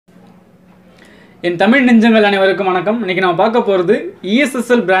என் தமிழ் நெஞ்சங்கள் அனைவருக்கும் வணக்கம். இன்னைக்கு நான் பார்க்க போகிறது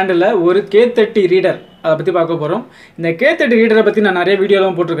eSSL பிராண்டில் ஒரு K30 ரீடர் அதை பற்றி பார்க்க போகிறோம். இந்த K30 ரீடரை பற்றி நான் நிறைய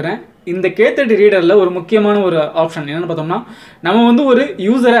வீடியோலாம் போட்டிருக்கிறேன். இந்த K30 ரீடரில் ஒரு முக்கியமான ஒரு ஆப்ஷன் என்னென்னு பார்த்தோம்னா, நம்ம ஒரு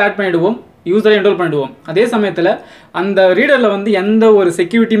யூசரை ஆட் பண்ணிவிடுவோம், யூசரை என்ரோல் பண்ணிவிடுவோம். அதே சமயத்தில் அந்த ரீடரில் எந்த ஒரு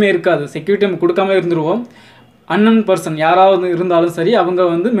செக்யூரிட்டியுமே இருக்காது. செக்யூரிட்டி நம்ம கொடுக்காம இருந்துருவோம். அன்னோன் பர்சன் யாராவது இருந்தாலும் சரி,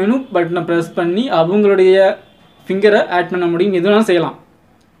 அவங்க மெனு பட்டனை ப்ரெஸ் பண்ணி அவங்களுடைய ஃபிங்கரை ஆட் பண்ண முடியும். எதுனாலும் செய்யலாம்.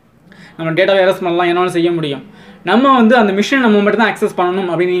 நம்ம டேட்டாவை எரஸ் பண்ணலாம், என்னாலும் செய்ய முடியும். நம்ம அந்த மிஷினை நம்ம மட்டும் தான் ஆக்சஸ் பண்ணணும்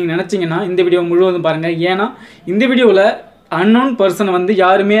அப்படின்னு நீங்கள் நினச்சிங்கன்னா இந்த வீடியோ முழுவதும் பாருங்கள். ஏன்னா இந்த வீடியோவில் அன்னோன் பர்சனை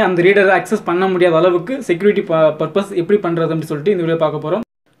யாருமே அந்த ரீடரை ஆக்சஸ் பண்ண முடியாத அளவுக்கு செக்யூரிட்டி பர்பஸ் எப்படி பண்ணுறது அப்படின்னு சொல்லிட்டு இந்த வீடியோ பார்க்க போகிறோம்.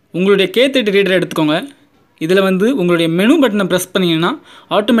 உங்களுடைய K30 ரீடரை எடுத்துக்கோங்க. இதில் உங்களுடைய மெனு பட்டனை ப்ரெஸ் பண்ணிங்கன்னா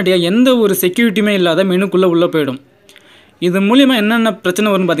ஆட்டோமேட்டிக்காக எந்த ஒரு செக்யூரிட்டியுமே இல்லாத மெனுக்குள்ளே உள்ளே போயிடும். இது மூலிமா என்னென்ன பிரச்சனை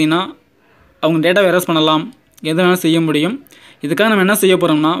வரும்னு பார்த்தீங்கன்னா, அவங்க டேட்டாவை எரஸ் பண்ணலாம், எதுனாலும் செய்ய முடியும். இதுக்காக நம்ம என்ன செய்ய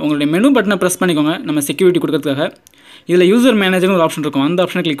போகிறோம்னா, உங்களுடைய மெனு பட்டனை ப்ரெஸ் பண்ணிக்கோங்க. நம்ம செக்யூரிட்டி கொடுக்கறதுக்காக இதில் யூசர் மேனேஜர்னு ஒரு ஆப்ஷன் இருக்கும், அந்த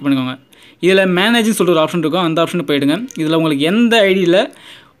ஆப்ஷனை கிளிக் பண்ணிக்கோங்க. இதில் மேனேஜ்னு சொல்லிட்டு ஒரு ஆப்ஷன் இருக்கும், அந்த ஆப்ஷனுக்கு போயிடுங்க. இதில் உங்களுக்கு எந்த ஐடியில்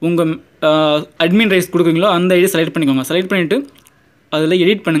உங்கள் அட்மின் ரைட்ஸ் கொடுக்குறீங்களோ அந்த ஐடியை செலக்ட் பண்ணிக்கோங்க. செலக்ட் பண்ணிவிட்டு அதில்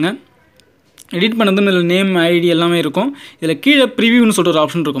எடிட் பண்ணுங்கள். எடிட் பண்ணதும் இதில் நேம் ஐடி எல்லாமே இருக்கும். இதில் கீழே ப்ரிவியூன்னு சொல்லிட்டு ஒரு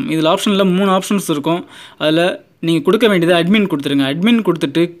ஆப்ஷன் இருக்கும். இதில் ஆப்ஷனில் 3 ஆப்ஷன்ஸ் இருக்கும். அதில் நீங்கள் கொடுக்க வேண்டியது அட்மின் கொடுத்துருங்க. அட்மின்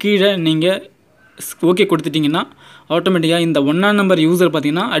கொடுத்துட்டு கீழே நீங்கள் ஓகே கொடுத்துட்டிங்கன்னா ஆட்டோமேட்டிக்காக இந்த 1ஆம் நம்பர் யூசர்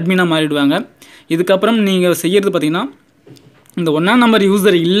பார்த்திங்கன்னா அட்மினாக மாறிடுவாங்க. இதுக்கப்புறம் நீங்கள் செய்கிறது பார்த்திங்கன்னா, இந்த 1ஆம் நம்பர்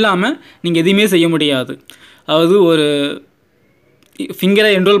யூசர் இல்லாமல் நீங்கள் எதுவுமே செய்ய முடியாது. அதாவது ஒரு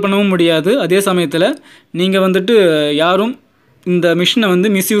ஃபிங்கரை என்ரோல் பண்ணவும் முடியாது. அதே சமயத்தில் நீங்கள் யாரும் இந்த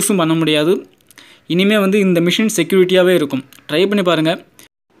மிஷினை மிஸ்யூஸும் பண்ண முடியாது. இனிமேல் இந்த மிஷின் செக்யூரிட்டியாகவே இருக்கும். ட்ரை பண்ணி பாருங்கள்.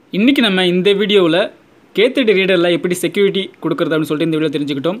 இன்றைக்கி நம்ம இந்த வீடியோவில் K30 ரீடரில் எப்படி செக்யூரிட்டி கொடுக்குறது அப்படின்னு சொல்லிட்டு இந்த வீடியோ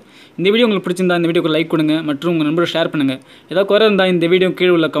தெரிஞ்சுக்கிட்டோம். இந்த வீடியோ உங்களுக்கு பிடிச்சிருந்தா இந்த வீடியோக்கு லைக் கொடுங்க மற்றும் உங்கள் நண்பரை ஷேர் பண்ணுங்கள். ஏதாவது குறை இருந்தால் இந்த வீடியோ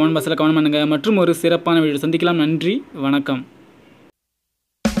கீழே உள்ள கமெண்ட் பாக்ஸில் கமெண்ட் பண்ணுங்கள். மற்றும் ஒரு சிறப்பான வீடியோ சந்திக்கலாம். நன்றி, வணக்கம்.